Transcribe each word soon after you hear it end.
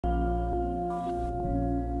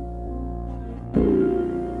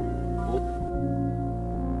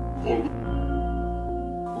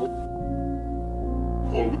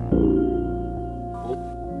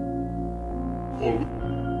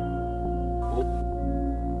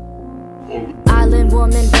Island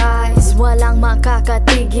woman rise, walang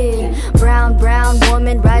makakatigil. Brown, brown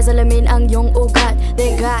woman rise, alamin ang iyong ugat.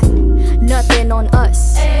 They got nothing on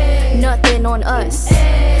us, nothing on us,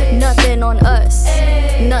 nothing on us,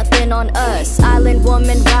 nothing on us. Island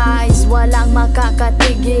woman rise, walang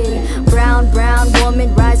makakatigil. Brown, brown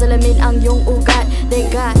woman rise, alamin ang iyong ugat. They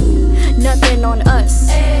got nothing on us,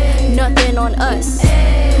 nothing on us,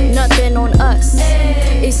 nothing on us.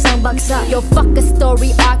 Isang bagsak. Yo, fuck a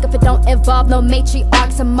story arc if it don't involve no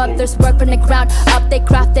matriarch. Some mothers work from the ground up, they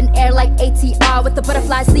craft an air like ATR with the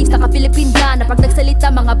butterfly sleeves. Naka-Philippine na pag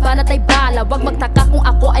nagsalita mga banat ay bala. Wag magtaka kung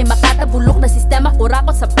ako ay makatabulok na sistema.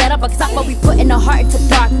 Kurakot sa pera bagsak, but we put in our heart into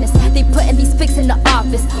darkness. They putting these pigs in the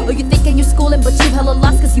office. Oh, you thinking you schooling but you hella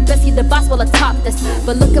lost, cause you best see the boss while I top this.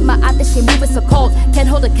 But look at my ate, she moving so cold. Can't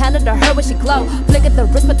hold a candle to her when she glow. Flick at the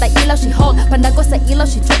wrist with that ilaw she hold. Panago sa ilaw,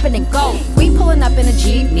 she dripping in gold. We pulling up in a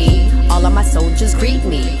jeepney, all of my soldiers greet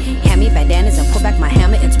me. Hand me bandanas and pull back my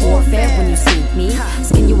hammer, it's warfare when you see me.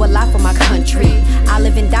 Skin you alive for my country, I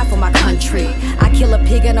live and die for my country. I kill a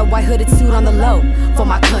pig in a white hooded suit on the low for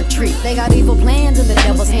my country. They got evil plans in the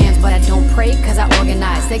devil's hands, but I don't pray cause I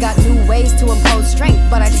organize. They got new ways to impose strength,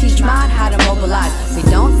 but I teach mine how to mobilize. We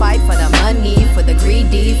don't fight for the money, for the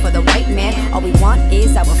greedy, for the white man. All we want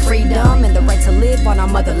is our freedom and the right to live on our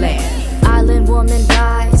motherland. Island woman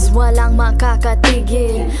rise, walang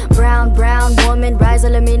makakatigil. Brown, brown woman rise,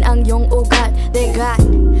 alamin ang iyong ugat. They got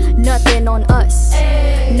nothing on us,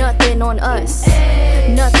 nothing on us,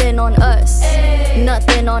 nothing on us,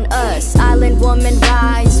 nothing on us. Island woman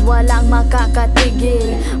rise, walang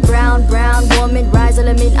makakatigil. Brown, brown woman rise,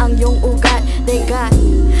 alamin ang iyong ugat. They got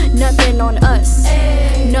nothing on us,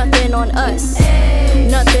 nothing on us,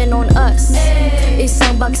 nothing on us.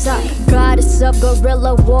 Isang bagsak. Goddess of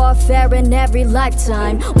guerrilla warfare in every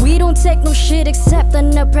lifetime. We don't take no shit except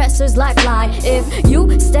an oppressor's lifeline. If you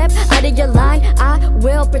step out of your line, I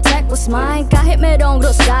will protect what's mine. Kahit merong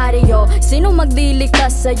rosaryo, sino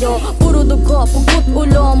magliligtas sa'yo? Puro dugo, pugot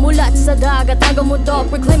ulo, mulat sa dagat hanggang mundo.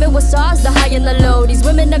 Reclaiming what's ours, the high and the low. These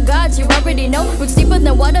women are gods, you already know. Roots deeper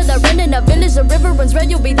than water that run in a village. A river runs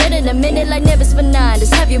red, you'll be dead in a minute. Like Nevis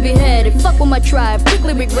Fernandez, have you beheaded? Fuck with my tribe,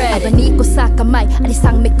 quickly regret it. Abani ko sa kamay,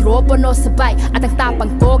 alisang mikropono sabay. At ang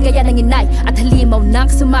tapang ko, gaya ng inay. At halimaw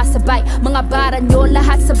nang sumasabay. Mga bara nyo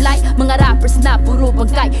lahat sablay. Mga rappers na puro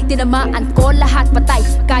bangkay. Tinamaan ko lahat patay.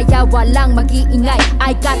 Kaya walang mag-iingay.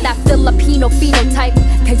 I got that Filipino phenotype.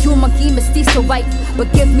 Kayo monkey mestizo white,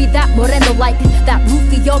 but give me that moreno like that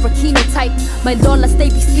Rufio Aquino type. My lolas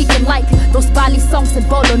they be speaking like those Bali songs and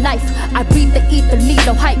bolo knife. I breathe the ether, need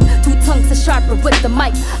no hype. Two tongues are sharper with the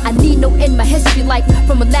mic. I need no in my history like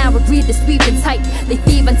from a land where greed is weaving tight. They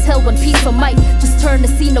thieve until one piece of might just turn to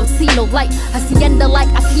see no light. Hacienda like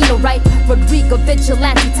Aquino, right? Rodrigo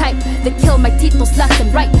vigilante type. They kill my titles left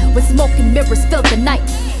and right when smoke and mirrors fill the night.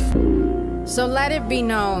 So let it be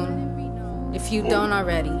known, if you don't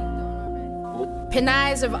already,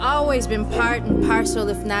 Pinays have always been part and parcel,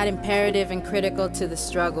 if not imperative and critical to the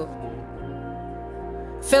struggle.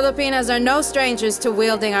 Filipinas are no strangers to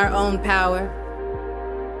wielding our own power.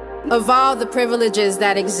 Of all the privileges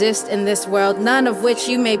that exist in this world, none of which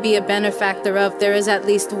you may be a benefactor of, there is at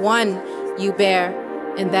least one you bear,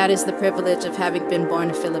 and that is the privilege of having been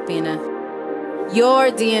born a Filipina.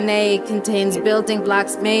 Your DNA contains building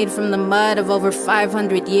blocks made from the mud of over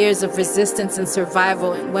 500 years of resistance and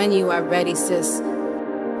survival, and when you are ready, sis,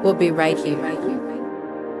 we'll be right here.